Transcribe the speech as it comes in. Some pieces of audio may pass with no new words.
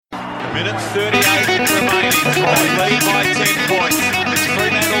Minute 38 remaining. Fry lead by 10 points. It's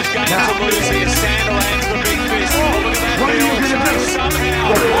Fremantle's game to lose here. Sandilands the big fist. Oh, look at that field chase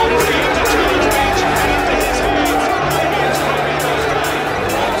somehow. It's getting to George Bench. Into his hands. Maybe it's Fremantle's game.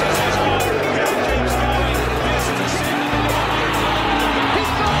 Rogers is on. Hill keeps going. This to Sandilands.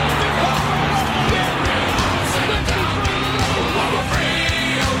 He's got it.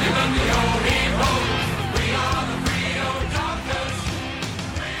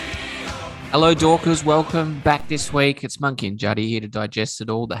 Hello, Dorkers. Welcome back this week. It's Monkey and Juddy here to digest it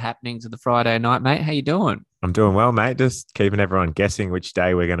all, the happenings of the Friday night, mate. How you doing? I'm doing well, mate. Just keeping everyone guessing which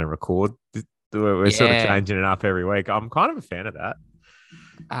day we're going to record. We're sort of changing it up every week. I'm kind of a fan of that.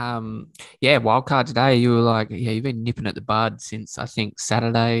 Wildcard today, you were like, you've been nipping at the bud since, I think,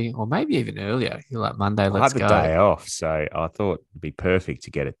 Saturday or maybe even earlier. You're like, Monday, let's go. I had the day off, so I thought it'd be perfect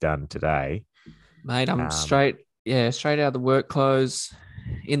to get it done today. Mate, I'm straight out of the work clothes.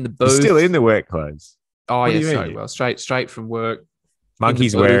 In the booth. You're still in the work clothes. Oh, yeah, sorry. Well, straight from work.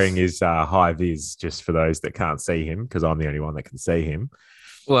 Monkey's wearing his high vis, just for those that can't see him, because I'm the only one that can see him.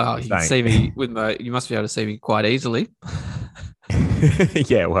 Well, you can see me you must be able to see me quite easily.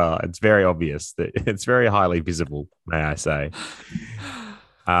 Yeah, well, it's very obvious that it's very highly visible, may I say.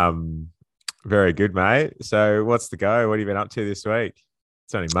 Very good, mate. So what's the go? What have you been up to this week?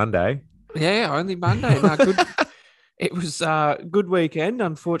 It's only Monday. Yeah, only Monday. No, good. It was a good weekend.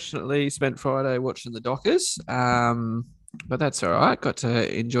 Unfortunately, spent Friday watching the Dockers, but that's all right. Got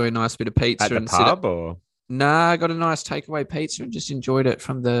to enjoy a nice bit of pizza. At the pub or? Nah, got a nice takeaway pizza and just enjoyed it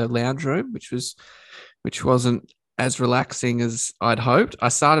from the lounge room, which wasn't as relaxing as I'd hoped. I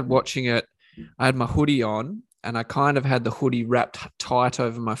started watching it. I had my hoodie on, and I kind of had the hoodie wrapped tight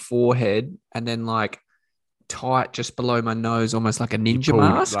over my forehead, and then like tight just below my nose, almost like a ninja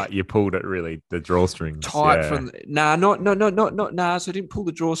mask. Like you pulled it really, the drawstrings. Tight from So I didn't pull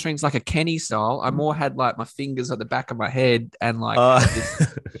the drawstrings like a Kenny style. I more had like my fingers at the back of my head and like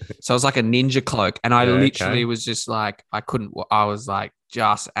so it was like a ninja cloak. And I literally was just like, and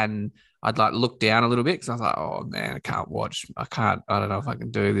I'd like look down a little bit because I was like, oh man, I don't know if I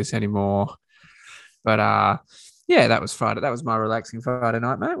can do this anymore. But that was Friday. That was my relaxing Friday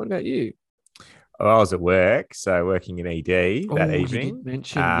night, mate. What about you? I was at work, so working in ED that evening. You did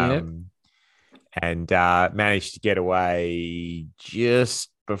mention, and managed to get away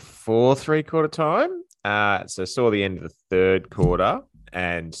just before 3/4 time. So saw the end of the third quarter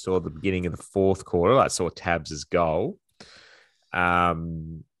and saw the beginning of the fourth quarter. I saw Tabs' goal.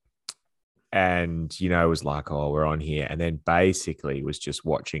 And, was like, oh, we're on here. And then basically was just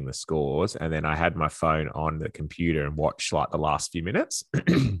watching the scores. And then I had my phone on the computer and watched like the last few minutes.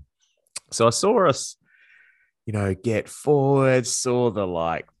 So I saw us, get forward, saw the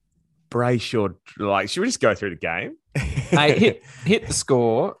brace your, should we just go through the game? Hey, hit the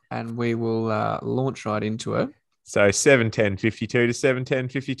score and we will launch right into it. So 7-10-52 to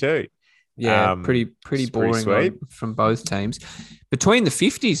 7-10-52. Yeah, pretty boring from both teams. Between the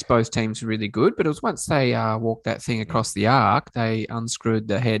 50s, both teams were really good, but it was once they walked that thing across the arc, they unscrewed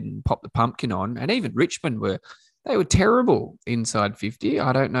the head and popped the pumpkin on, and even Richmond were terrible inside 50.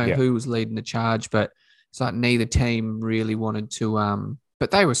 I don't know who was leading the charge, but it's like neither team really wanted to.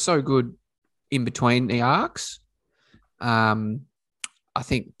 But they were so good in between the arcs. I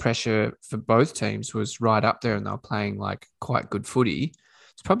think pressure for both teams was right up there, and they were playing like quite good footy.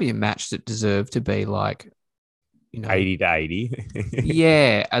 It's probably a match that deserved to be 80 to 80.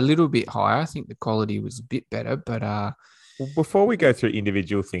 Yeah, a little bit higher. I think the quality was a bit better, but Well, before we go through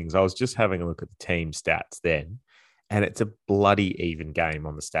individual things, I was just having a look at the team stats then. And it's a bloody even game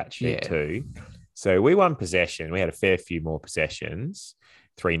on the stat sheet too. So we won possession. We had a fair few more possessions,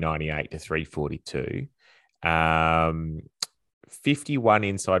 398 to 342. 51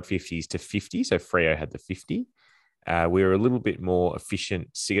 inside 50s to 50. So Freo had the 50. We were a little bit more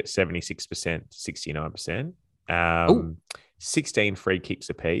efficient, 76%, 69%. 16 free kicks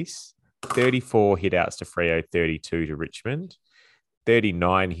apiece, 34 hit-outs to Freo, 32 to Richmond.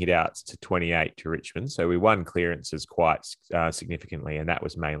 39 hit-outs to 28 to Richmond. So we won clearances quite significantly, and that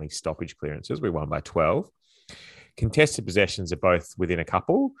was mainly stoppage clearances. We won by 12. Contested possessions are both within a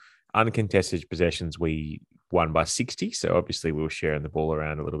couple. Uncontested possessions, we won by 60. So obviously we were sharing the ball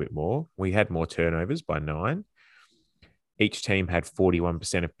around a little bit more. We had more turnovers by 9. Each team had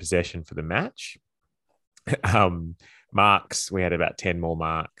 41% of possession for the match. Marks, we had about 10 more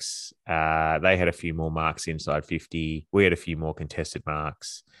marks. They had a few more marks inside 50. We had a few more contested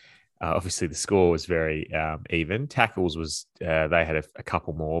marks. Obviously, the score was very even. Tackles was, they had a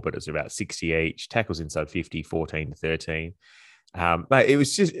couple more, but it was about 60 each. Tackles inside 50, 14 to 13. But it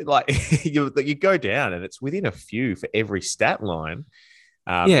was just like you go down and it's within a few for every stat line.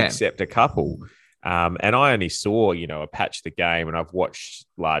 except a couple. And I only saw, a patch of the game, and I've watched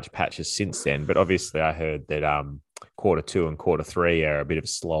large patches since then. But obviously, I heard that quarter 2 and quarter 3 are a bit of a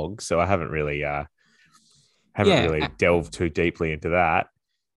slog, so I haven't really delved too deeply into that.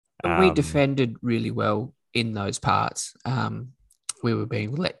 We defended really well in those parts. We were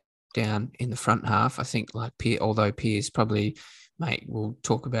being let down in the front half. I think, although Pearce probably. Mate, we'll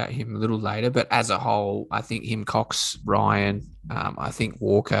talk about him a little later, but as a whole, I think him, Cox, Ryan, I think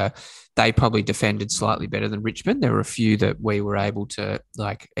Walker, they probably defended slightly better than Richmond. There were a few that we were able to,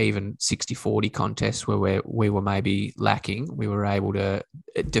 even 60-40 contests where we were maybe lacking. We were able to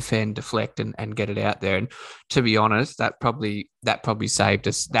defend, deflect, and get it out there. And to be honest, that probably saved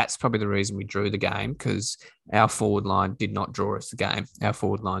us. That's probably the reason we drew the game, because our forward line did not draw us the game. Our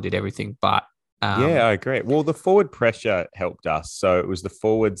forward line did everything but. I agree. Well, the forward pressure helped us. So it was the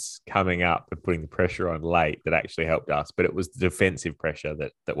forwards coming up and putting the pressure on late that actually helped us. But it was the defensive pressure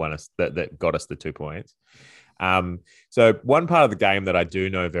that won us, that got us the 2 points. So one part of the game that I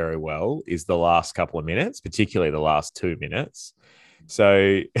do know very well is the last couple of minutes, particularly the last 2 minutes.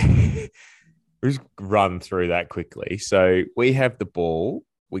 So we'll just run through that quickly. So we have the ball.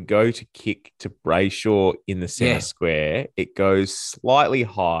 We go to kick to Brayshaw in the center square. It goes slightly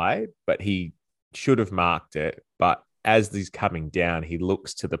high, but he should have marked it. But as he's coming down, he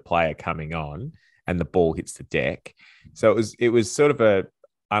looks to the player coming on and the ball hits the deck. So it was sort of a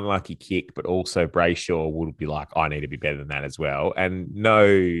unlucky kick, but also Brayshaw would be like, I need to be better than that as well. And no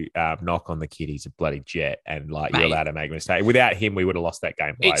knock on the kid. He's a bloody jet. And you're allowed to make a mistake. Without him, we would have lost that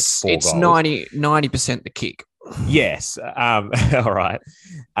game by 4 goals. It's 90% the kick. Yes. All right.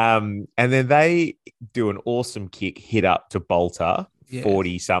 And then they do an awesome kick, hit up to Bolter,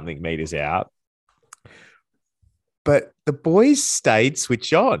 40-something meters out. But the boys stayed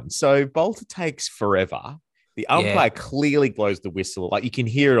switch on. So Bolter takes forever. The umpire clearly blows the whistle. You can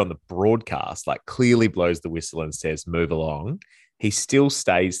hear it on the broadcast, clearly blows the whistle and says, move along. He still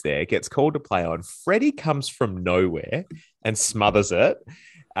stays there, gets called to play on. Freddie comes from nowhere and smothers it.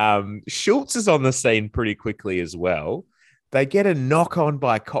 Schultz is on the scene pretty quickly as well. They get a knock on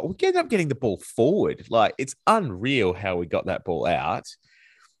by Cox. We end up getting the ball forward. It's unreal how we got that ball out.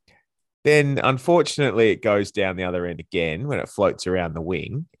 Then, unfortunately, it goes down the other end again when it floats around the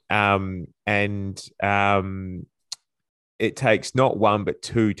wing. It takes not one, but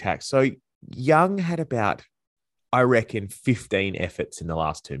 2 tacks. So Young had about, I reckon, 15 efforts in the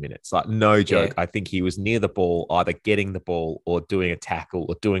last 2 minutes. No joke. Yeah. I think he was near the ball, either getting the ball or doing a tackle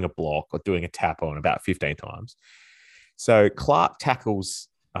or doing a block or doing a tap on about 15 times. So Clark tackles,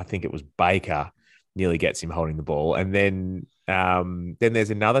 I think it was Baker, nearly gets him holding the ball. And then there's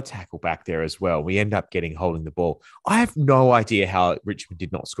another tackle back there as well. We end up getting holding the ball. I have no idea how Richmond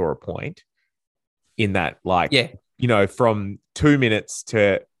did not score a point in that, from 2 minutes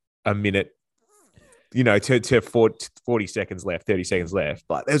to a minute, to 40 seconds left, 30 seconds left.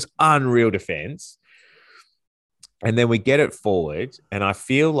 There's unreal defense. And then we get it forward, and I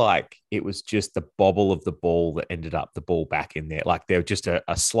feel like it was just the bobble of the ball that ended up the ball back in there. There was just a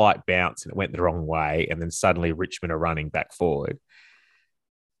slight bounce, and it went the wrong way, and then suddenly Richmond are running back forward.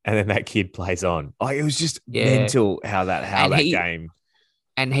 And then that kid plays on. It was just mental how that game.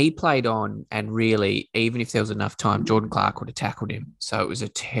 And he played on, and really, even if there was enough time, Jordan Clark would have tackled him. So it was a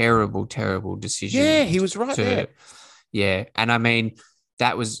terrible, terrible decision. Yeah, he was right there. Yeah, and I mean,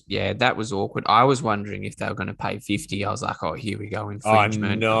 that was awkward. I was wondering if they were going to pay 50. I was like, oh, here we go,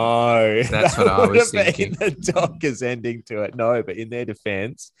 infringement. Oh, no. That's what I was thinking. The Dockers ending to it. No, but in their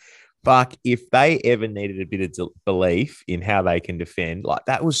defense, fuck, if they ever needed a bit of belief in how they can defend,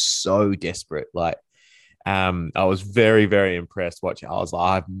 that was so desperate. I was very, very impressed watching. I was like,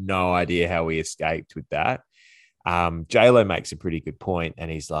 I have no idea how we escaped with that. J-Lo makes a pretty good point,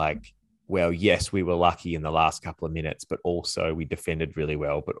 and he's like, well, yes, we were lucky in the last couple of minutes, but also we defended really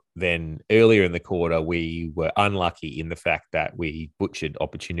well. But then earlier in the quarter, we were unlucky in the fact that we butchered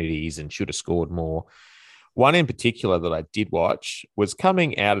opportunities and should have scored more. One in particular that I did watch was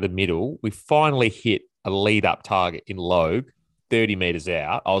coming out of the middle. We finally hit a lead-up target in Logue, 30 meters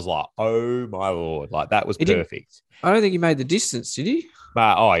out. I was like, oh, my Lord. That was perfect. I don't think he made the distance, did he?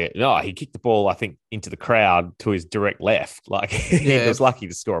 He kicked the ball, I think, into the crowd to his direct left. He was lucky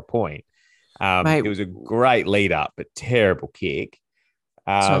to score a point. It was a great lead up, but terrible kick.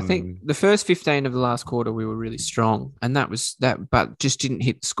 So I think the first 15 of the last quarter, we were really strong, and that was that, but just didn't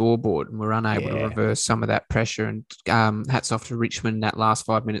hit the scoreboard, and we're unable to reverse some of that pressure. And hats off to Richmond. That last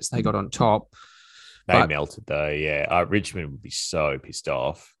 5 minutes, they got on top. They melted though. Yeah. Richmond would be so pissed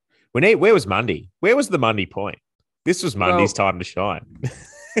off. Where was Mundy? Where was the Mundy point? This was Mundy's time to shine.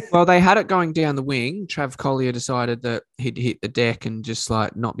 Well, they had it going down the wing. Trav Collier decided that he'd hit the deck and just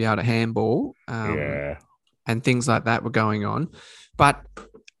like not be able to handball. Yeah. And things like that were going on. But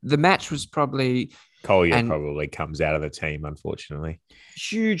the match was probably Collier probably comes out of the team, unfortunately.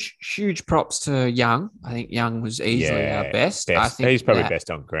 Huge props to Young. I think Young was easily our best. I think he's probably best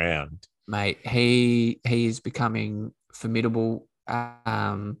on ground. Mate, he is becoming formidable.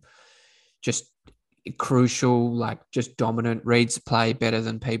 Just crucial, like just dominant, reads the play better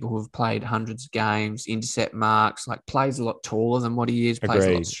than people who have played hundreds of games, intercept marks, like plays a lot taller than what he is, plays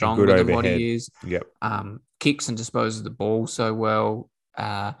a lot stronger than what he is. Yep. Kicks and disposes the ball so well.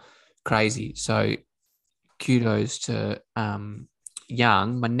 Crazy. So kudos to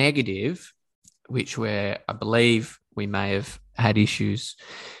Young. My negative, which where I believe we may have had issues,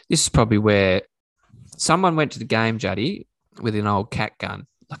 this is probably where someone went to the game, Juddy, with an old cat gun,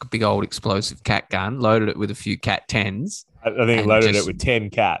 like a big old explosive cat gun, loaded it with a few cat 10s. I think loaded it with 10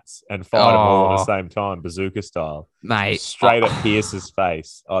 cats and fired them all at the same time, bazooka style. Mate. Straight at Pierce's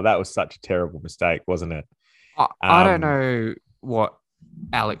face. Oh, that was such a terrible mistake, wasn't it? I don't know what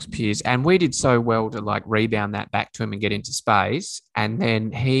Alex Pearce, and we did so well to like rebound that back to him and get into space, and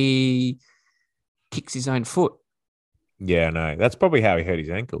then he kicks his own foot. Yeah, no, that's probably how he hurt his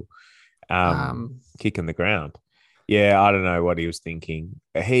ankle. Kicking the ground. Yeah, I don't know what he was thinking.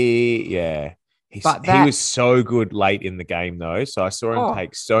 He was so good late in the game though. So I saw him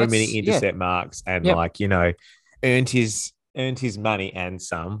take so many intercept marks and earned his money and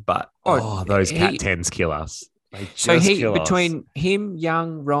some. But those cat 10s kill us. Between him,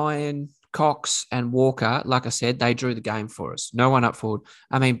 Young, Ryan, Cox, and Walker, like I said, they drew the game for us. No one up forward.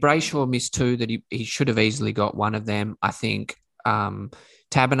 I mean, Brayshaw missed two that he should have easily got one of them. I think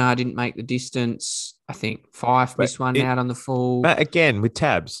Tabernar didn't make the distance. I think Fife missed one out on the full. But again, with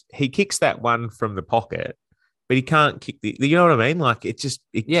Tabs, he kicks that one from the pocket, but he can't kick you know what I mean? Like it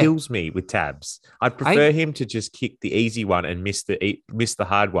kills me with Tabs. I'd prefer him to just kick the easy one and miss the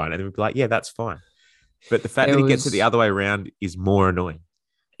hard one, and then we'd be like, yeah, that's fine. But the fact that he gets it the other way around is more annoying.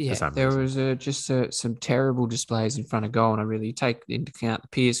 Yeah, there was some terrible displays in front of goal, and I really take into account the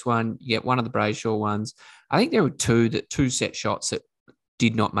Pierce one. You get one of the Brayshaw ones. I think there were two set shots that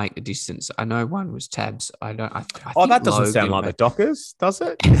did not make the distance. I know one was Tabs. I think that doesn't sound like the Dockers, does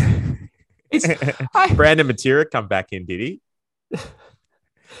it? Brandon Matera come back in, did he?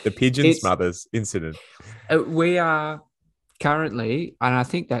 The pigeon smothers incident. We are currently, and I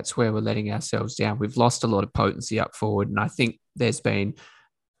think that's where we're letting ourselves down. We've lost a lot of potency up forward, and I think there's been,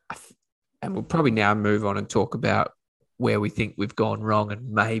 and we'll probably now move on and talk about where we think we've gone wrong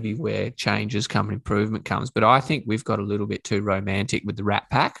and maybe where changes come and improvement comes. But I think we've got a little bit too romantic with the Rat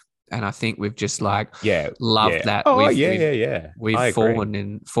Pack. And I think we've just loved that. Oh, we've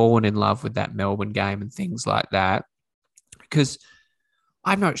fallen in love with that Melbourne game and things like that. Because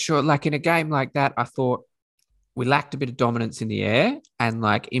I'm not sure, like in a game like that, I thought we lacked a bit of dominance in the air and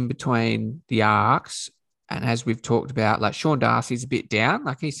like in between the arcs. And as we've talked about, like Sean Darcy's a bit down,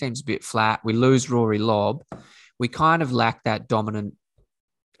 like he seems a bit flat. We lose Rory Lobb. We kind of lack that dominant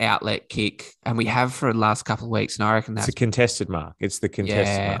outlet kick, and we have for the last couple of weeks. And I reckon that's a contested mark. It's the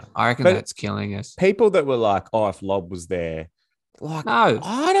contested mark. I reckon that's killing us. People that were like, "Oh, if Lobb was there," like, no,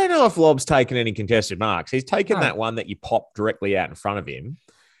 I don't know if Lobb's taken any contested marks. He's taken that one that you pop directly out in front of him.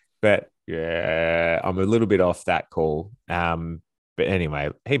 But yeah, I'm a little bit off that call. But anyway,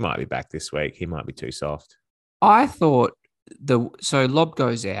 he might be back this week. He might be too soft. I thought so Lobb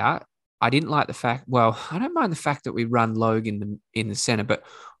goes out. I didn't like the fact, I don't mind the fact that we run Logan in the centre, but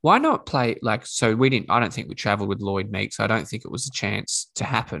why not play I don't think we travelled with Lloyd Meeks. I don't think it was a chance to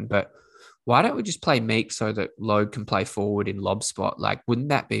happen, but why don't we just play Meeks so that Logue can play forward in Lob spot? Like, wouldn't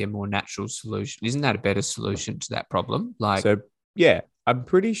that be a more natural solution? Isn't that a better solution to that problem? I'm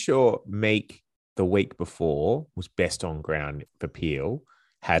pretty sure Meek the week before was best on ground for Peel,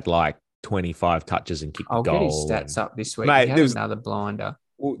 had like 25 touches and kicked the goal. I'll get his stats up this week. Mate, he had another blinder.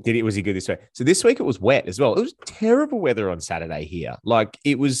 Was he good this week? So this week it was wet as well. It was terrible weather on Saturday here. Like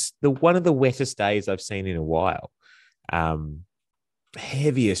it was one of the wettest days I've seen in a while.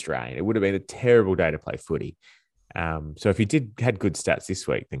 Heaviest rain. It would have been a terrible day to play footy. So if he had good stats this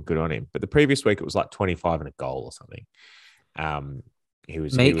week, then good on him. But the previous week it was like 25 and a goal or something. He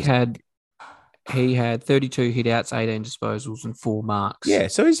had 32 hitouts, 18 disposals, and 4 marks. Yeah,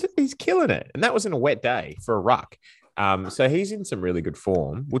 so he's killing it, and that was in a wet day for a ruck. So he's in some really good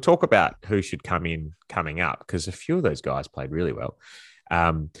form. We'll talk about who should come in coming up because a few of those guys played really well.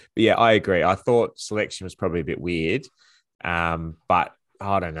 But yeah, I agree. I thought selection was probably a bit weird, but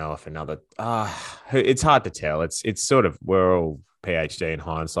I don't know if it's hard to tell. It's sort of we're all PhD in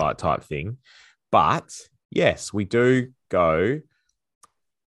hindsight type thing. But yes, we do go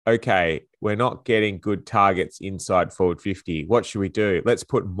okay, we're not getting good targets inside forward 50. What should we do? Let's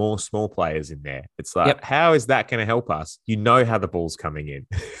put more small players in there. It's like, how is that going to help us? You know how the ball's coming in.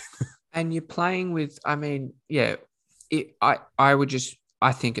 And you're playing with, I mean, yeah, I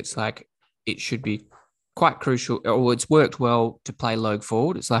think it's like it should be quite crucial, or it's worked well to play Logue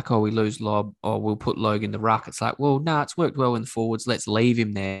forward. It's like, oh, we lose Lob, or we'll put Logue in the ruck. It's like, well, no, it's worked well in the forwards. Let's leave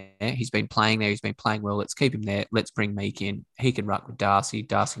him there. He's been playing there. He's been playing well. Let's keep him there. Let's bring Meek in. He can ruck with Darcy.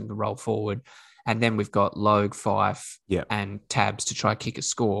 Darcy can roll forward. And then we've got Logue, Fife, and Tabs to try kick a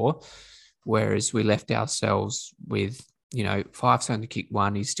score. Whereas we left ourselves with, Fife's only kicked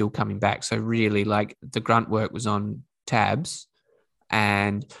one. He's still coming back. So really, like, the grunt work was on Tabs.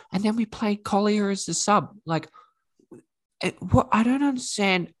 And then we played Collier as the sub. Like, what I don't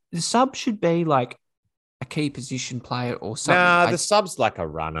understand. The sub should be like a key position player or something. Nah, the sub's like a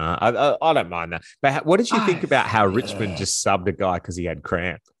runner. I don't mind that. But what did you think about how Richmond just subbed a guy because he had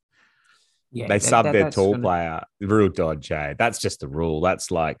cramp? Yeah, they subbed their tall player. Real dodge, eh? That's just the rule.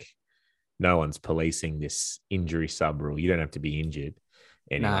 That's like no one's policing this injury sub rule. You don't have to be injured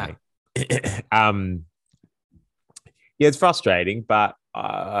anyway. Nah. Yeah, it's frustrating, but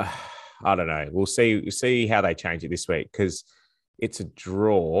I don't know. We'll see how they change it this week because it's a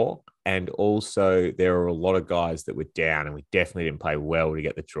draw, and also there are a lot of guys that were down, and we definitely didn't play well to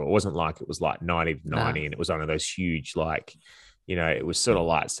get the draw. It wasn't like it was like 90-90, and it was one of those huge, like, it was sort of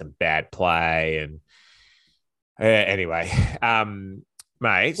like some bad play. And anyway,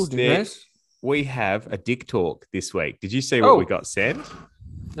 mate, we have a dick talk this week. Did you see what we got sent?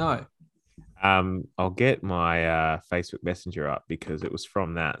 No. I'll get my Facebook Messenger up because it was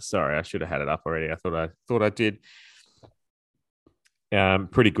from that. Sorry, I should have had it up already. I thought I did.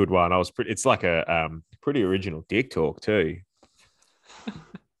 Pretty good one. It's like a pretty original dick talk too.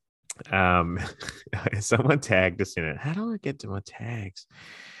 Someone tagged us in it. How do I get to my tags?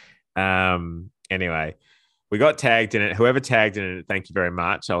 Anyway, we got tagged in it. Whoever tagged in it, thank you very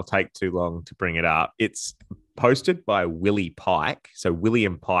much. I'll take too long to bring it up. It's posted by Willie Pike. So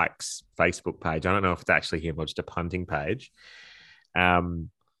William Pike's Facebook page. I don't know if it's actually him or just a punting page.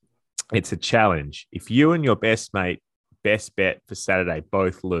 It's a challenge. If you and your best mate, best bet for Saturday,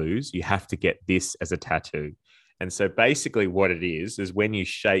 both lose, you have to get this as a tattoo. And so basically what it is when you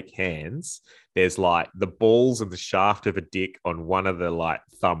shake hands, there's like the balls and the shaft of a dick on one of the like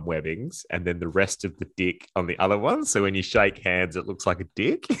thumb webbings and then the rest of the dick on the other one. So when you shake hands, it looks like a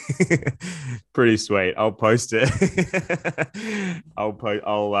dick. Pretty sweet. I'll post it.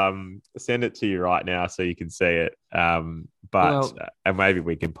 I'll send it to you right now so you can see it. And maybe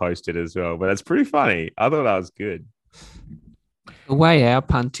we can post it as well. But it's pretty funny. I thought that was good. The way our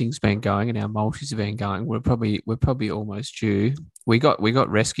punting's been going and our multis have been going, we're probably almost due. We got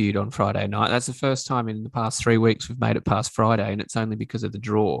rescued on Friday night. That's the first time in the past 3 weeks we've made it past Friday, and it's only because of the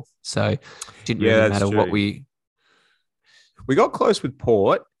draw. So it didn't really matter true. What we got close with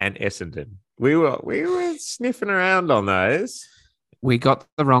Port and Essendon. We were sniffing around on those. We got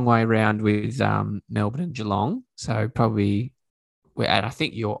the wrong way around with Melbourne and Geelong. So probably. And I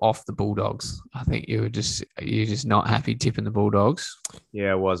think you're off the Bulldogs. I think you're just not happy tipping the Bulldogs.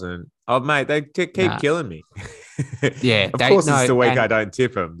 Yeah, I wasn't. Oh, mate, they keep killing me. Yeah, of course, it's the week I don't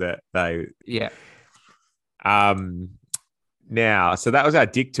tip them. Yeah. Now, so that was our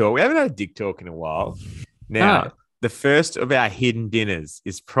dick talk. We haven't had a dick talk in a while. Now, the first of our hidden dinners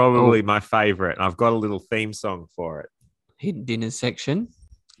is probably my favorite, and I've got a little theme song for it. Hidden dinners section.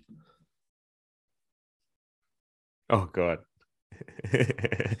 Oh God.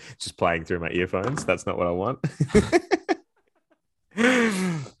 Just playing through my earphones. That's not what I want.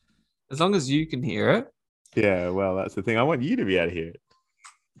 As long as you can hear it. Yeah, well, that's the thing. I want you to be able to hear it.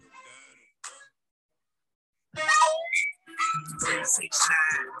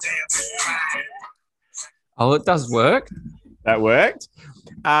 Oh, it does work. That worked.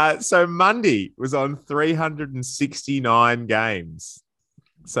 So Monday was on 369 games.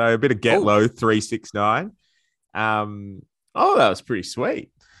 So a bit of get low, 369. Oh, that was pretty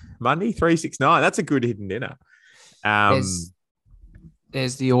sweet. Monday, 369. That's a good hidden dinner.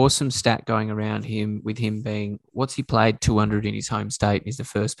 There's the awesome stat going around with him being, what's he played 200 in his home state? He's the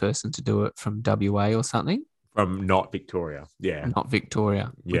first person to do it from WA or something. From not Victoria. Yeah. Not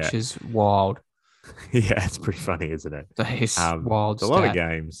Victoria, which is wild. Yeah, it's pretty funny, isn't it? It's wild. It's a lot of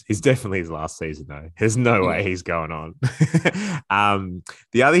games. He's definitely his last season, though. There's no way he's going on.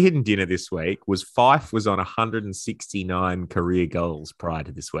 The other hidden dinner this week was Fife was on 169 career goals prior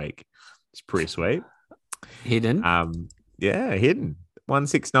to this week. It's pretty sweet. Hidden? Yeah, hidden.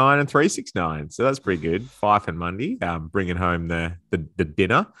 169 and 369. So that's pretty good. Fife and Monday, bringing home the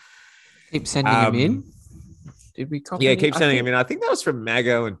dinner. Keep sending him in. Did we copy? Yeah, keep sending them in. I think that was from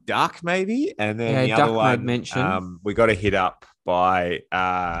Mago and Duck, maybe. And then the other Duck one, made mention. we got a hit up by,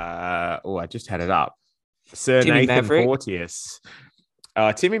 I just had it up. Sir Timmy Nathan Maverick. Porteous.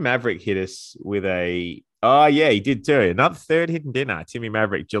 Timmy Maverick hit us with a, oh, yeah, he did too. Another third hidden dinner. Timmy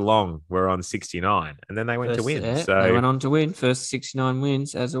Maverick, Geelong were on 69, and then they went to win. So they went on to win. First 69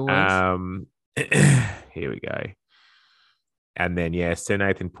 wins, as always. Here we go. And then, yeah, Sir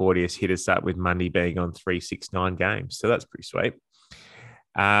Nathan Porteous hit us up with Monday being on 369 games. So that's pretty sweet.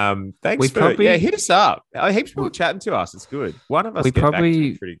 Thanks hit us up. Heaps of people chatting to us. It's good. One of us get back to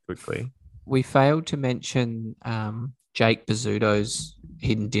you pretty quickly. We failed to mention Jake Bizzuto's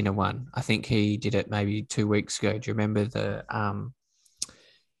hidden dinner one. I think he did it maybe 2 weeks ago. Do you remember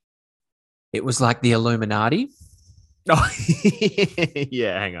it was like the Illuminati? Oh,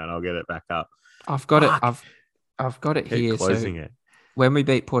 yeah, hang on. I'll get it back up. I've got it. I've got it here. Closing it. When we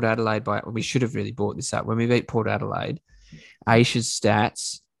beat Port Adelaide we should have really brought this up. When we beat Port Adelaide, Aisha's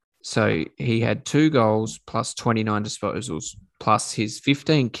stats. So he had 2 goals plus 29 disposals, plus his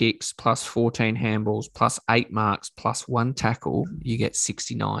 15 kicks, plus 14 handballs, plus 8 marks, plus 1 tackle. You get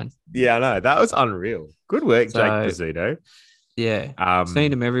 69. Yeah, I know. That was unreal. Good work, Jake Bizzuto. Yeah.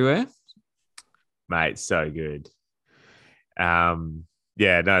 Seen him everywhere. Mate, so good.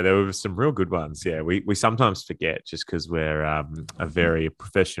 Yeah, no, there were some real good ones. Yeah, we sometimes forget just because we're a very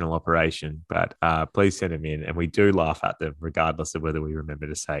professional operation, but please send them in, and we do laugh at them regardless of whether we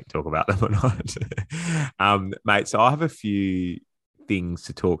remember to talk about them or not. Mate, so I have a few things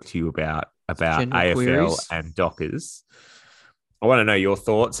to talk to you about General AFL queries. And Dockers. I want to know your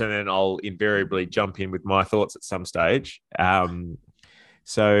thoughts, and then I'll invariably jump in with my thoughts at some stage.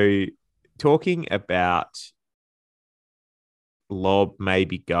 So talking about Lob may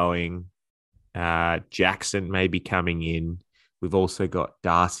be going, Jackson may be coming in. We've also got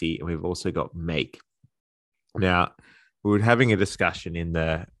Darcy, and we've also got Meek. Now, we were having a discussion in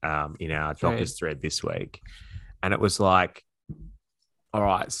our Dockers thread this week, and it was like, all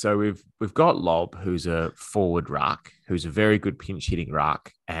right, so we've got Lob, who's a forward ruck, who's a very good pinch hitting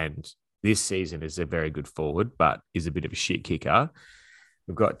ruck, and this season is a very good forward, but is a bit of a shit kicker.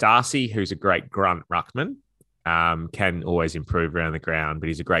 We've got Darcy, who's a great grunt ruckman. Can always improve around the ground, but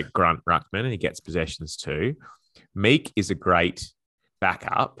he's a great grunt ruckman and he gets possessions too. Meek is a great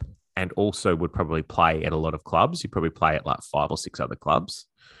backup and also would probably play at a lot of clubs. He'd probably play at like 5 or 6 other clubs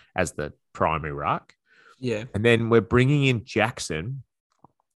as the primary ruck. Yeah. And then we're bringing in Jackson,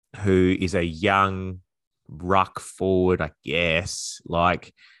 who is a young ruck forward, I guess.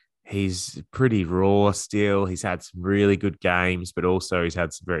 Like, he's pretty raw still. He's had some really good games, but also he's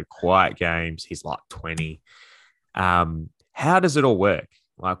had some very quiet games. He's like 20. How does it all work?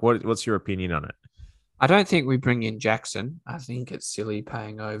 Like, what's your opinion on it? I don't think we bring in Jackson. I think it's silly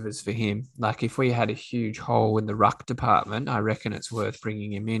paying overs for him. Like, if we had a huge hole in the ruck department, I reckon it's worth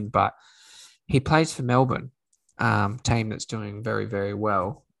bringing him in. But he plays for Melbourne, team that's doing very, very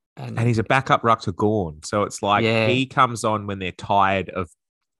well. And he's a backup ruck to Gawn. So it's like he comes on when they're tired of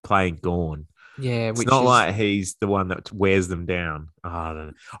playing Gawn. Yeah, it's not like he's the one that wears them down. Oh, I don't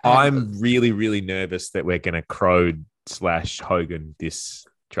know. I'm really, really nervous that we're going to Crode / Hogan this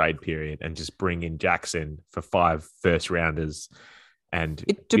trade period and just bring in Jackson for 5 first rounders. And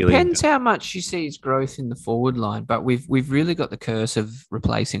it depends how much you see his growth in the forward line, but we've really got the curse of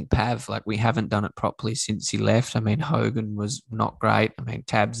replacing Pav. Like, we haven't done it properly since he left. I mean, Hogan was not great. I mean,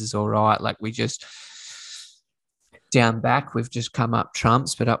 Tabs is all right. Like, we just down back, we've just come up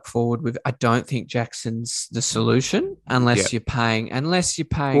trumps, but up forward, I don't think Jackson's the solution unless you're paying.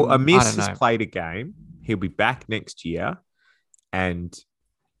 Well, Amiss has played a game. He'll be back next year, and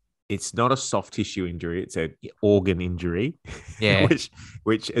it's not a soft tissue injury; it's an organ injury. Yeah,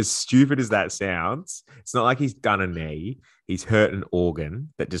 which as stupid as that sounds, it's not like he's done a knee. He's hurt an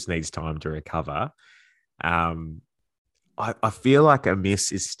organ that just needs time to recover. I feel like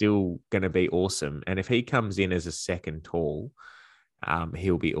Amiss is still going to be awesome. And if he comes in as a second tall,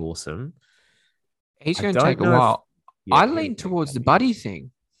 he'll be awesome. He's going to take a while. I lean towards the Buddy thing.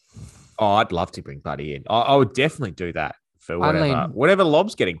 Oh, I'd love to bring Buddy in. I would definitely do that for whatever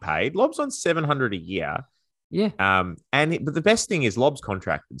Lob's getting paid. Lob's on $700 a year. Yeah. But the best thing is Lob's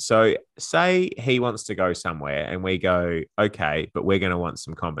contracted. So say he wants to go somewhere and we go, okay, but we're going to want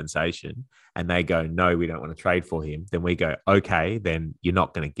some compensation. And they go, no, we don't want to trade for him. Then we go, okay, then you're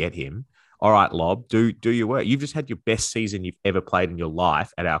not going to get him. All right, Lob, do your work. You've just had your best season you've ever played in your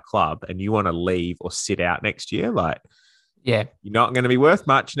life at our club, and you want to leave or sit out next year? Like, yeah, you're not going to be worth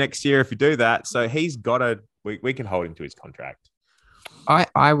much next year if you do that. So he's got to, we can hold him to his contract.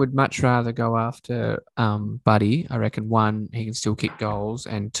 I would much rather go after Buddy. I reckon 1, he can still kick goals,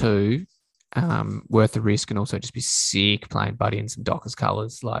 and 2, worth the risk, and also just be sick playing Buddy in some Dockers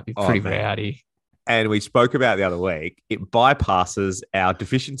colours. Like, be pretty rowdy. And we spoke about the other week, it bypasses our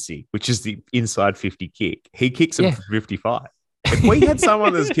deficiency, which is the inside 50 kick. He kicks him from 55. If we had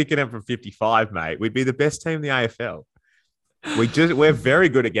someone that's kicking him from 55, mate, we'd be the best team in the AFL. We're very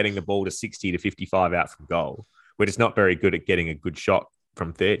good at getting the ball to 60 to 55 out from goal. We're just not very good at getting a good shot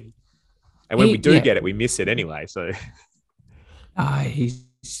from 30. And when we do get it, we miss it anyway. So I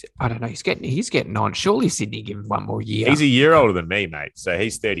don't know. He's getting on. Surely Sydney give him one more year. He's a year older than me, mate. So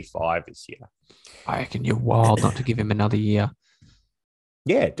he's 35 this year. I reckon you're wild not to give him another year.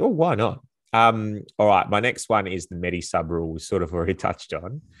 Yeah, why not? All right, my next one is the Medi sub rule we sort of already touched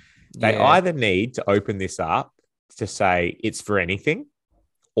on. They either need to open this up to say it's for anything,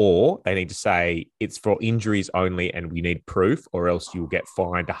 or they need to say it's for injuries only and we need proof, or else you'll get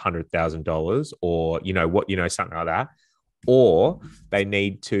fined $100,000 or, something like that. Or they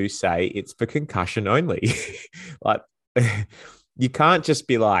need to say it's for concussion only. Like, you can't just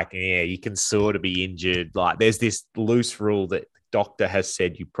be like, you can sort of be injured. Like, there's this loose rule that the doctor has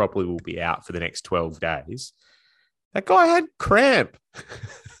said you probably will be out for the next 12 days. That guy had cramp.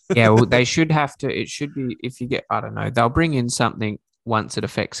 Yeah, well, they should have to. It should be, if you get, I don't know, they'll bring in something once it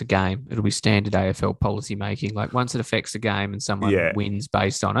affects a game. It'll be standard AFL policy making. Like, once it affects a game and someone wins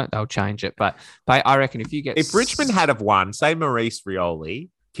based on it, they'll change it. But I reckon if Richmond had have won, say Maurice Rioli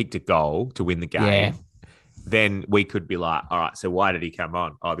kicked a goal to win the game, then we could be like, all right, so why did he come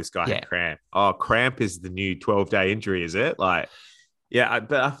on? Oh, this guy had cramp. Oh, cramp is the new 12-day injury, is it? Like,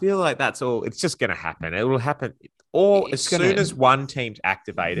 but I feel like that's all. It's just going to happen. It will happen. Or as soon as one team's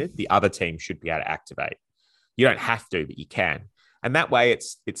activated, the other team should be able to activate. You don't have to, but you can. And that way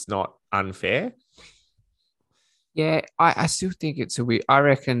it's not unfair. Yeah, I still think it's a weird. I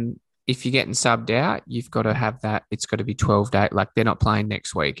reckon if you're getting subbed out, you've got to have that. It's got to be 12 days. Like, they're not playing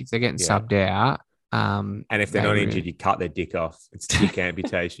next week. If they're getting subbed out. And if they're not injured, you cut their dick off. It's dick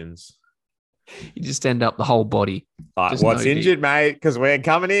amputations. You just end up the whole body. Like, what's injured, mate? Because we're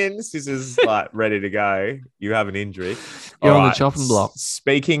coming in. Scissors like ready to go. You have an injury. You're on the chopping block.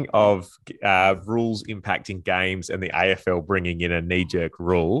 Speaking of rules impacting games and the AFL bringing in a knee-jerk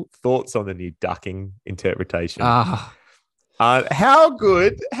rule, thoughts on the new ducking interpretation? How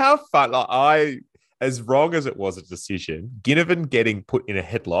good, how fun. Like, as wrong as it was a decision, Ginnivan getting put in a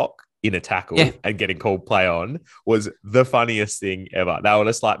headlock in a tackle and getting called play on was the funniest thing ever. They were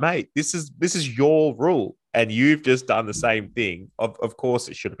just like, mate, this is your rule and you've just done the same thing. Of course,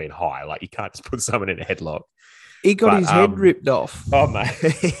 it should have been high. Like, you can't just put someone in a headlock. He got his head ripped off. Oh, mate.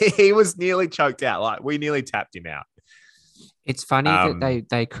 He was nearly choked out. Like, we nearly tapped him out. It's funny that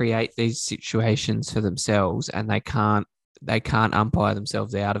they create these situations for themselves and they can't umpire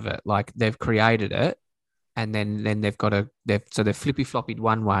themselves out of it. Like, they've created it. And then they've flippy floppied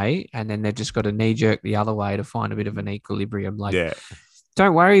one way, and then they've just got to knee jerk the other way to find a bit of an equilibrium. Like,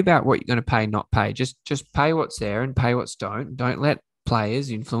 don't worry about what you're going to pay, not pay. Just pay what's there and pay what's don't. Don't let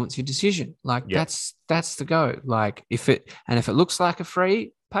players influence your decision. Like, that's the go. Like, if it looks like a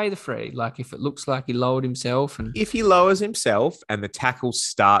free, pay the free. Like, if it looks like he lowered himself, and if he lowers himself and the tackle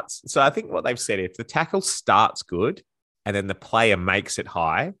starts, so I think what they've said, if the tackle starts good and then the player makes it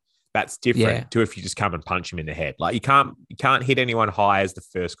high, that's different to if you just come and punch him in the head. Like, you can't hit anyone high as the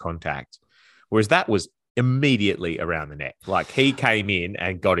first contact. Whereas that was immediately around the neck. Like, he came in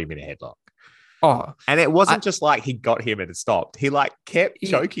and got him in a headlock. Oh, and it wasn't just like he got him and it stopped. He like kept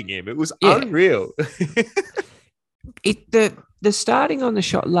choking him. It was unreal. The starting on the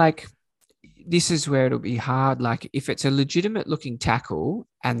shot, like, this is where it'll be hard. Like, if it's a legitimate looking tackle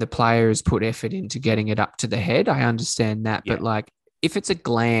and the player has put effort into getting it up to the head, I understand that. But like, if it's a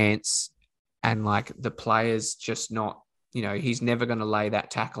glance and like the player's just not, he's never going to lay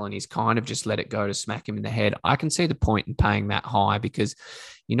that tackle and he's kind of just let it go to smack him in the head, I can see the point in paying that high, because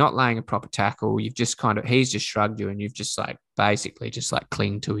you're not laying a proper tackle. You've just he's just shrugged you and you've just like basically just like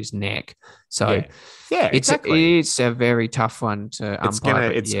clinged to his neck. So exactly. It's a very tough one to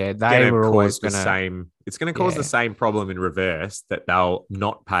umpire. It's going to cause the same problem in reverse, that they'll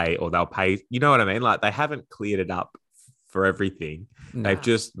not pay or they'll pay. You know what I mean? Like, they haven't cleared it up for everything. They've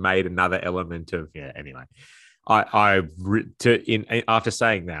just made another element of anyway. After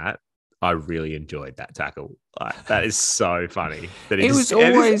saying that, I really enjoyed that tackle. Like, that is so funny. That it was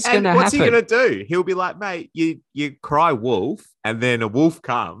always going to happen. What's he going to do? He'll be like, mate, you cry wolf, and then a wolf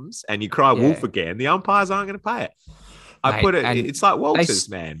comes, and you cry wolf again. The umpires aren't going to pay it. It's like Walters,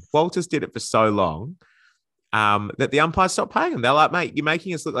 man. Walters did it for so long. That the umpires stopped paying him. They're like, mate, you're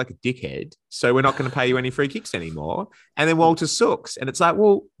making us look like a dickhead, so we're not going to pay you any free kicks anymore. And then Walter sucks. And it's like,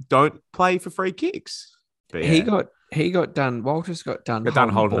 well, don't play for free kicks. But he got done. Walters got done. Got done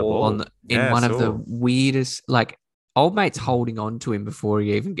holding the ball in one of the weirdest. Like old mate's holding on to him before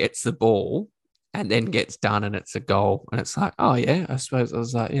he even gets the ball, and then gets done, and it's a goal. And it's like, oh yeah, I suppose I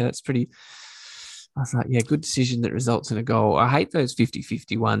was like, yeah, that's pretty. I was like, yeah, good decision that results in a goal. I hate those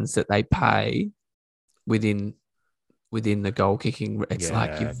 50-50 ones that they pay within the goal kicking. It's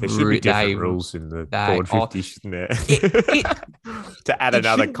like there should be different rules in the forward 50, shouldn't there? To add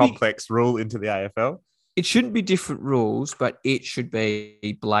another complex rule into the AFL. It shouldn't be different rules, but it should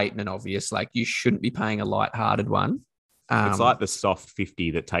be blatant and obvious. Like you shouldn't be paying a light-hearted one. It's like the soft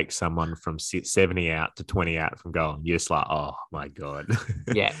 50 that takes someone from 70 out to 20 out from goal. You're just like, oh my God.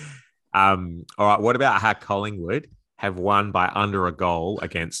 Yeah. All right. What about how Collingwood have won by under a goal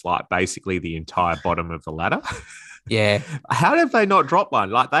against like basically the entire bottom of the ladder? Yeah. How have they not dropped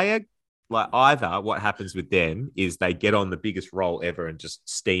one? Like they are like either what happens with them is they get on the biggest roll ever and just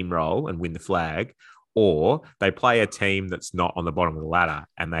steamroll and win the flag, or they play a team that's not on the bottom of the ladder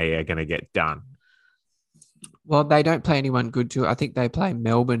and they are going to get done. Well, they don't play anyone good I think they play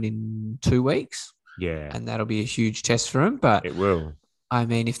Melbourne in 2 weeks. Yeah. And that'll be a huge test for them. But it will. I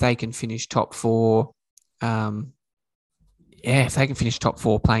mean, if they can finish top 4, if they can finish top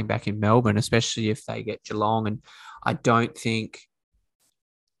 4 playing back in Melbourne, especially if they get Geelong, and I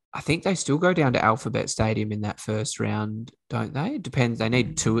think they still go down to Alphabet Stadium in that first round, don't they? It depends. They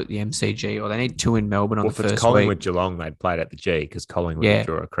need 2 at the MCG, or they need 2 in Melbourne on the first week. If it's Collingwood Geelong, they'd play it at the G because Collingwood would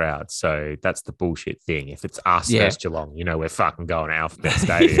draw a crowd. So that's the bullshit thing. If it's us versus Geelong, we're fucking going to Alphabet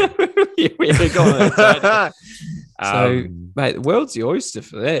Stadium. We're going to So, mate, the world's the oyster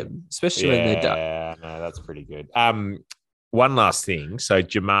for them, especially when they're done. Yeah, no, that's pretty good. One last thing. So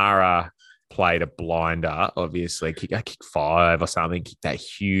Jamara played a blinder, obviously. Kicked 5 or something. Kicked that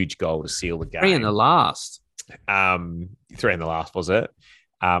huge goal to seal the game. 3 in the last. 3 in the last, was it?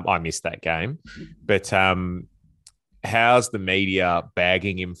 I missed that game. But how's the media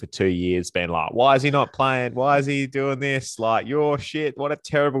bagging him for 2 years, being like, why is he not playing? Why is he doing this? Like, you're shit. What a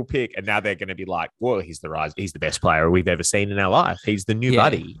terrible pick. And now they're going to be like, well, he's the best player we've ever seen in our life. He's the new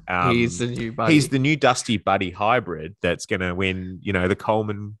buddy. He's the new buddy. He's the new Dusty Buddy hybrid that's going to win, the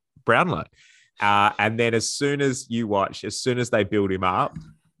Coleman Brownlow. And then as soon as they build him up,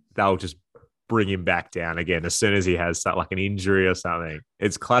 they'll just bring him back down again as soon as he has like an injury or something.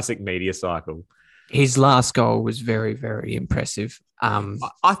 It's classic media cycle. His last goal was very, very impressive.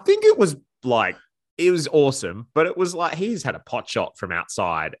 I think it was awesome, but it was like he's had a pot shot from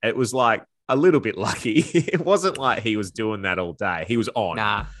outside. It was like a little bit lucky. It wasn't like he was doing that all day. He was on.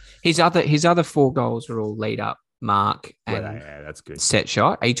 Nah, his other 4 goals were all lead up mark and that's good. Set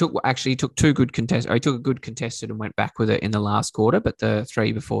shot. He took 2 good contested. He took a good contested and went back with it in the last quarter, but the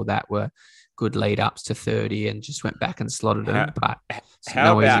 3 before that were good lead ups to 30 and just went back and slotted them. But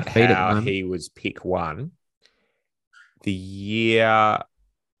how about how he was pick 1 the year?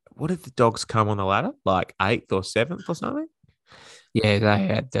 What did the Dogs come on the ladder? Like 8th or 7th or something? Yeah, they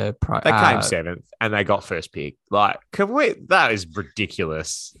had the they came 7th and they got first pick. Like, that is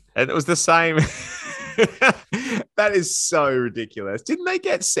ridiculous. And it was the same. That is so ridiculous. Didn't they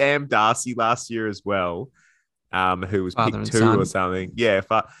get Sam Darcy last year as well? Who was pick 2 or something? Yeah,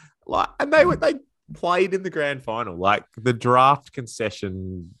 and they played in the grand final. Like the draft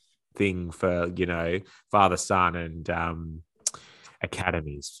concession thing for father son and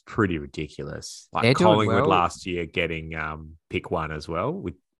academy is pretty ridiculous. Like Collingwood last year getting pick 1 as well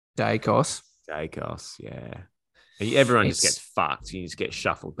with Dacos. Yeah. And everyone just gets fucked. You just get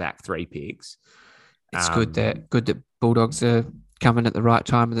shuffled back 3 picks. It's good that Bulldogs are coming at the right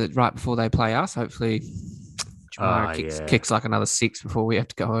time, right before they play us. Hopefully, Jamara kicks like another 6 before we have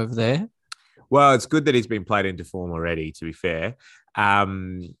to go over there. Well, it's good that he's been played into form already, to be fair.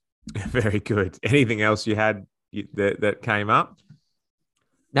 Very good. Anything else you had that came up?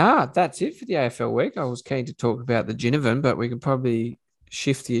 Nah, that's it for the AFL week. I was keen to talk about the Ginnivan, but we can probably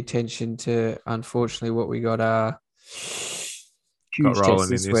shift the attention to, unfortunately, what we got rolling in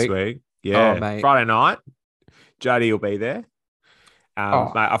this week. Yeah, Friday night, Jody will be there.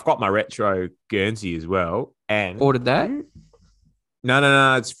 Mate, I've got my retro Guernsey as well. And ordered that?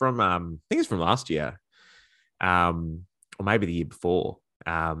 No. It's from I think it's from last year, or maybe the year before.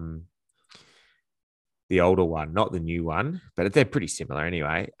 The older one, not the new one, but they're pretty similar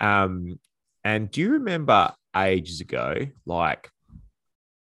anyway. And do you remember ages ago, like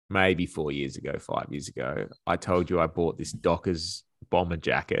maybe 4 years ago, 5 years ago, I told you I bought this Dockers bomber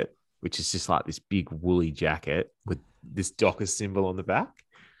jacket, which is just like this big woolly jacket with this Dockers symbol on the back.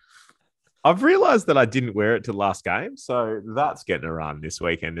 I've realised that I didn't wear it to the last game, so that's getting a run this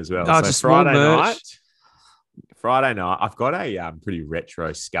weekend as well. So just Friday night, Friday night, I've got a pretty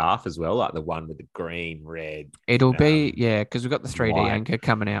retro scarf as well, like the one with the green, red. It'll be, because we've got the 3D white. anchor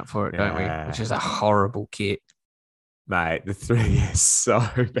coming out for it, don't we? Yeah. Which is a horrible kit. Mate, the 3D is so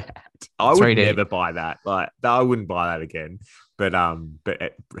bad. I would 3D. never buy that. Like, I wouldn't buy that again. But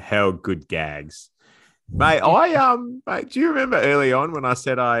it held good gags. Mate, mate, do you remember early on when I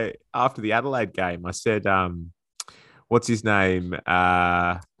said after the Adelaide game, I said, what's his name?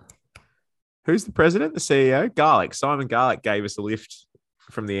 Who's the president, the CEO? Garlic. Simon Garlic gave us a lift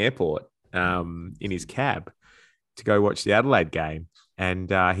from the airport in his cab to go watch the Adelaide game. And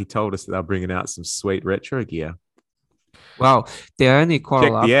he told us that they're bringing out some sweet retro gear. Well, the only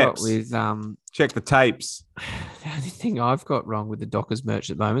quarrel I've got apps. with Check the tapes. the only thing I've got wrong with the Dockers merch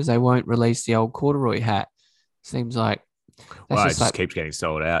at the moment is they won't release the old corduroy hat. Seems like Well, it just keeps getting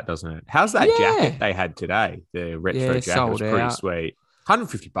sold out, doesn't it? How's that jacket they had today? The retro jacket was pretty sweet.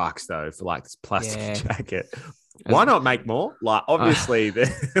 $150 though for like this plastic jacket. Why not make more? Like, obviously,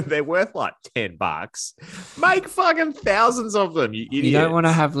 they're worth like $10. Make fucking thousands of them, you idiots. You don't want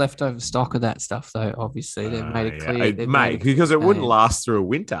to have leftover stock of that stuff, though. Obviously, they've made it clear, mate, because it wouldn't last through a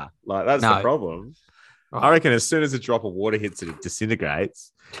winter. Like, that's the problem. Oh. I reckon as soon as a drop of water hits it, it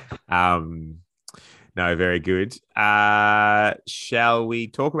disintegrates. No, very good. Shall we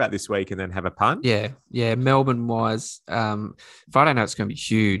talk about this week and then have a punt? Yeah. Melbourne-wise, Friday night's going to be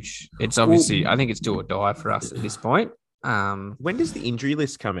huge. It's obviously, I think it's do or die for us at this point. When does the injury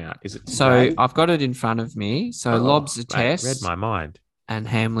list come out? Is it today? So I've got it in front of me. So Lob's a test. Read my mind. And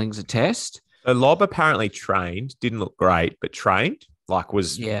Hamling's a test. So Lob apparently trained, didn't look great, but trained. Like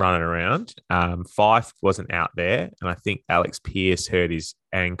was running around. Fife wasn't out there. And I think Alex Pearce hurt his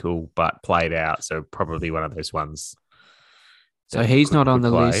ankle but played out. So probably one of those ones. So he's not on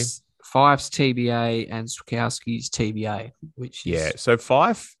the list. Fife's TBA and Swikowski's TBA, which is... So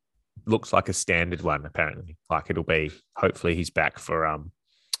Fife looks like a standard one, apparently. Like it'll be, hopefully he's back for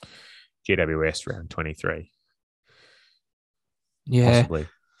GWS round 23. Yeah. Possibly.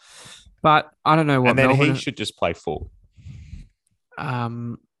 But I don't know what... And then he should just play full.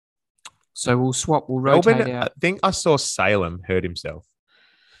 So we'll rotate out. I think I saw Salem hurt himself.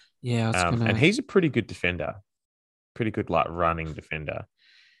 Yeah, and he's a pretty good defender, pretty good like running defender.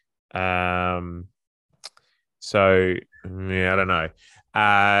 So yeah, I don't know.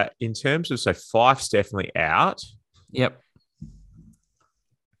 In terms of Fife's definitely out. Yep.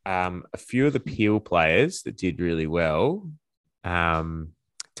 A few of the Peel players that did really well.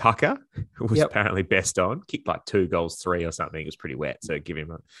 Tucker was apparently best on, kicked like 2 goals, 3 or something. It was pretty wet, so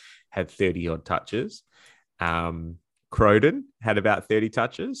had 30 odd touches. Crowden had about 30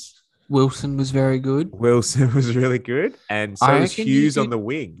 touches. Wilson was very good. Wilson was really good, and so was Hughes on the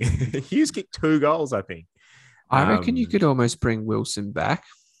wing. Hughes kicked 2 goals, I think. I reckon you could almost bring Wilson back.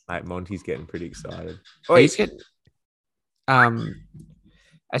 Mate, Monty's getting pretty excited. He's getting,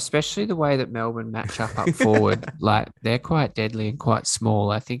 especially the way that Melbourne match up forward. Like they're quite deadly and quite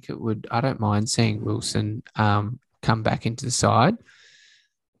small. I think I don't mind seeing Wilson come back into the side.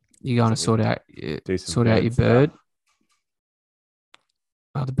 You're going to sort out your bird.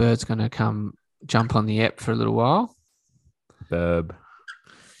 Oh, the bird's going to jump on the ep for a little while. Burb.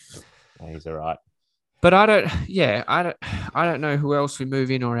 He's all right. But I don't know who else we move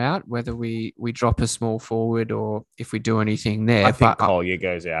in or out, whether we drop a small forward or if we do anything there. I think Collier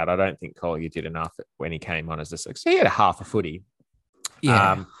goes out. I don't think Collier did enough when he came on as a 6. He had a half a footy.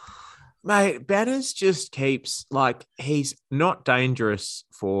 Yeah. Mate, Banners just keeps he's not dangerous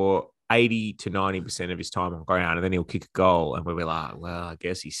for 80 to 90% of his time on ground, and then he'll kick a goal and we'll be like, well, I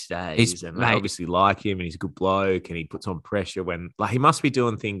guess he stays. And they obviously like him and he's a good bloke and he puts on pressure when he must be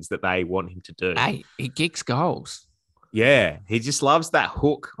doing things that they want him to do. Hey, he kicks goals. Yeah, he just loves that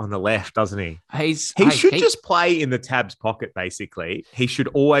hook on the left, doesn't he? He should just play in the Tabs pocket, basically. He should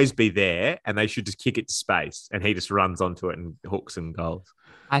always be there and they should just kick it to space and he just runs onto it and hooks and goals.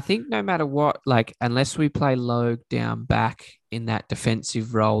 I think no matter what, unless we play Logue down back in that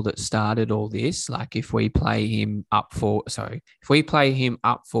defensive role that started all this, if we play him up forward,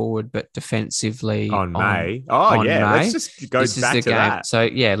 but defensively on May. Let's just go back to that. So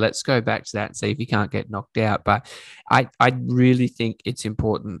let's go back to that and see if he can't get knocked out. But I really think it's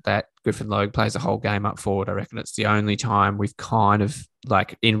important that Griffin Logue plays a whole game up forward. I reckon it's the only time we've kind of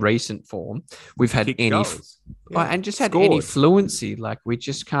in recent form we've had any and just had any fluency. We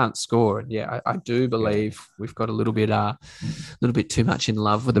just can't score. And I do believe we've got a little bit too much in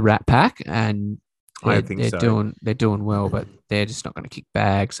love with the Rat Pack, and they're doing well, but they're just not going to kick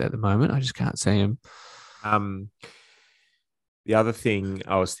bags at the moment. I just can't see them. The other thing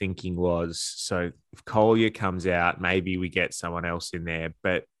I was thinking was, if Collier comes out, maybe we get someone else in there,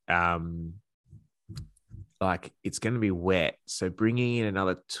 but like it's going to be wet. So bringing in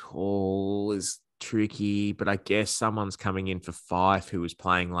another tall is tricky, but I guess someone's coming in for Fife who was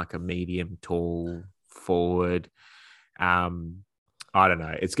playing like a medium tall forward. I don't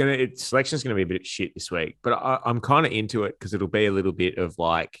know. Selection's going to be a bit shit this week, but I'm kind of into it because it'll be a little bit of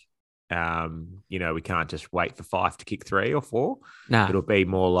like, we can't just wait for Fife to kick 3 or 4. Nah. It'll be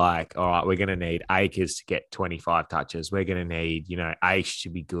more like, all right, we're going to need Akers to get 25 touches. We're going to need, Aish to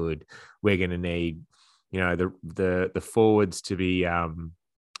be good. We're going to need, the forwards to be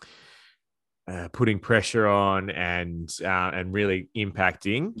putting pressure on and really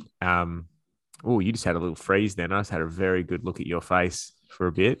impacting. You just had a little freeze then. I just had a very good look at your face for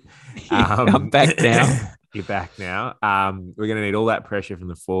a bit. I'm back now. You're back now. We're going to need all that pressure from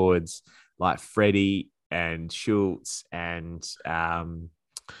the forwards like Freddie and Schultz and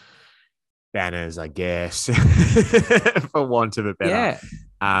Banners, I guess, for want of a better. Yeah.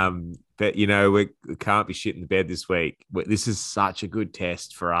 But, we can't be shitting the bed this week. This is such a good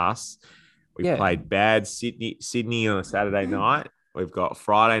test for us. We played bad Sydney on a Saturday night. We've got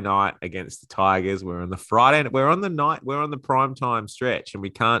Friday night against the Tigers. We're on the prime time stretch, and we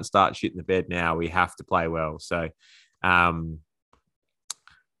can't start shitting the bed now. We have to play well. So, kind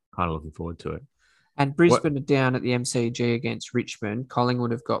of looking forward to it. And Brisbane are down at the MCG against Richmond.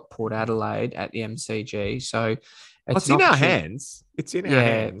 Collingwood have got Port Adelaide at the MCG. So it's in our hands. It's in our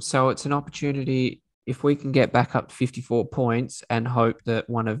hands. So it's an opportunity if we can get back up to 54 points and hope that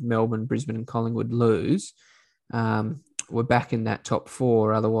one of Melbourne, Brisbane, and Collingwood lose. We're back in that top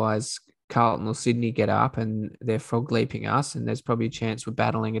 4. Otherwise, Carlton or Sydney get up and they're frog leaping us, and there's probably a chance we're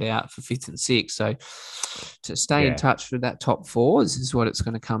battling it out for 5th and 6th. So to stay in touch with that top 4 is what it's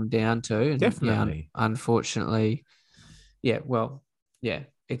going to come down to. And definitely. Unfortunately,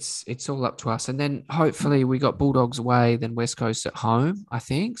 it's all up to us. And then hopefully we got Bulldogs away, then West Coast at home, I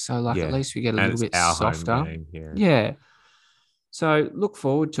think. So at least we get a little bit softer. Home game, So look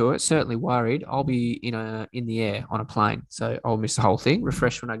forward to it. Certainly worried. I'll be in the air on a plane, so I'll miss the whole thing.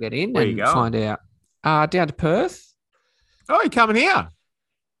 Refresh when I get in and find out. Down to Perth. Oh, you're coming here?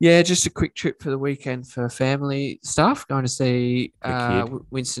 Yeah, just a quick trip for the weekend for family stuff. Going to see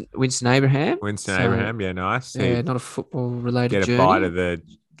Winston Abraham. Abraham, yeah, nice. Yeah, not a football related journey. Get a bite of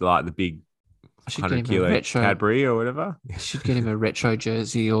the big 100 kilo Cadbury or whatever. I should get him a retro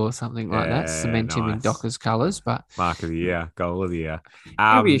jersey or something like that. Cement him in Dockers colours. But Mark of the year, goal of the year.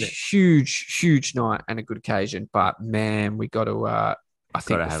 It'll be a huge night and a good occasion. But man, we got to. I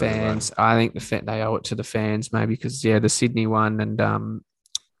think the fans. I think they owe it to the fans, maybe because the Sydney one and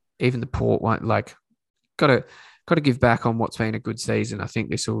even the Port one. Like, got to give back on what's been a good season. I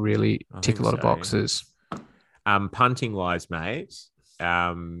think this will really tick a lot of boxes. Punting wise, mate.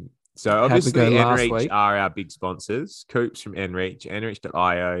 So obviously Enreach are our big sponsors. Coops from Enreach,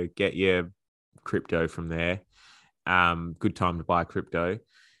 enreach.io. Get your crypto from there. Good time to buy crypto.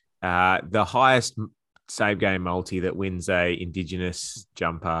 The highest same game multi that wins a Indigenous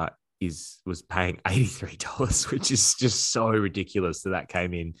jumper was paying $83, which is just so ridiculous that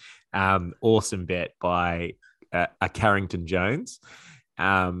came in. Awesome bet by a Carrington Jones.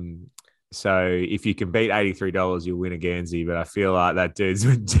 So if you can beat $83, you'll win a Guernsey, but I feel like that dude's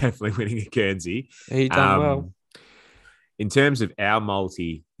definitely winning a Guernsey. He done well. In terms of our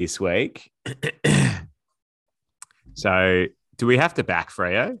multi this week, so do we have to back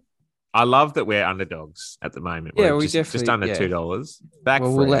Freo? I love that we're underdogs at the moment. Yeah, we're we definitely just under $2. Back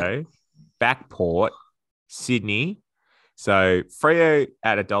Freo, back Port, Sydney. So Freo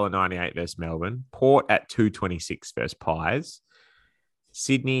at $1.98 versus Melbourne, Port at $2.26 versus Pies.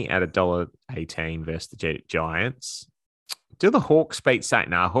 Sydney at $1.18 versus the Giants. Do the Hawks beat Saints?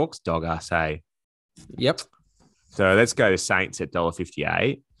 Nah, Hawks dog us, hey? Yep. So let's go to Saints at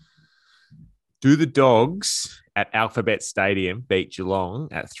 $1.58. Do the Dogs at Alphabet Stadium beat Geelong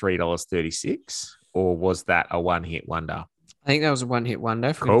at $3.36? Or was that a one-hit wonder? I think that was a one-hit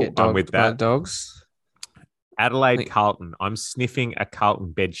wonder. Cool, I'm with that. Dogs. Adelaide, Carlton. I'm sniffing a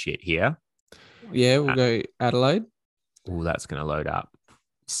Carlton bedsheet here. Yeah, we'll go Adelaide. Oh, that's going to load up.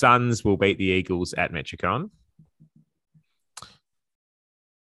 Suns will beat the Eagles at Metricon.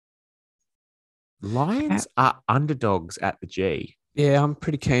 Lions are underdogs at the G. Yeah, I'm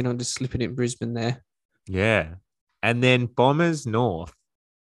pretty keen on just slipping it in Brisbane there. Yeah. And then Bombers North.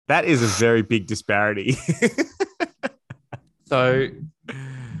 That is a very big disparity. So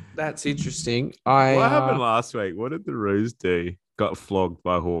that's interesting. What happened last week? What did the Roos do? Got flogged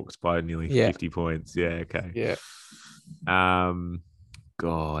by Hawks by nearly 50 points. Yeah, okay. Yeah.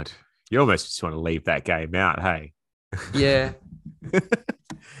 God, you almost just want to leave that game out, hey? Yeah.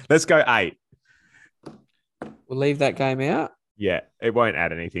 Let's go 8. We'll leave that game out. Yeah, it won't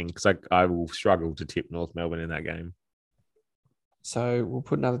add anything because I will struggle to tip North Melbourne in that game. So we'll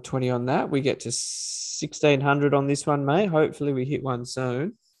put another 20 on that. We get to 1,600 on this one, mate. Hopefully we hit one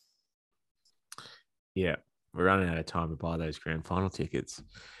soon. Yeah, we're running out of time to buy those grand final tickets.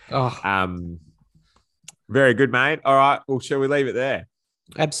 Oh, very good, mate. All right, well, shall we leave it there?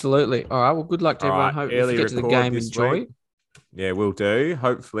 absolutely. All right. Well, good luck to All everyone. right, Hope if you get to the record game, this enjoy. week. Yeah, we'll do.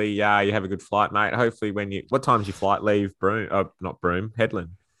 Hopefully, you have a good flight, mate. Hopefully, what time's your flight leave? Headland.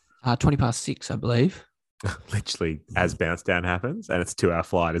 20 past 6, I believe. Literally, as bounce down happens, and it's a 2-hour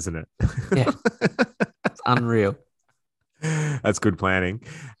flight, isn't it? Yeah, it's unreal. That's good planning.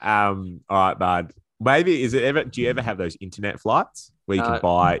 All right, bud. Maybe do you ever have those internet flights where you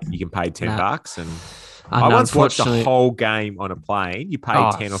can pay $10 and I once watched a whole game on a plane. You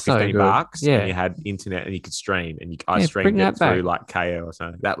paid 10 or 15 bucks and you had internet and you could stream and I streamed it through like KO or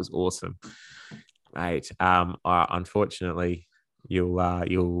something. That was awesome. Mate, unfortunately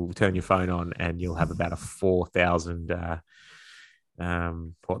you'll turn your phone on and you'll have about 4,000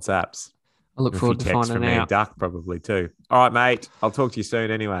 WhatsApps. I look forward to finding from out. Duck probably too. All right, mate. I'll talk to you soon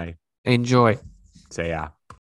anyway. Enjoy. See ya.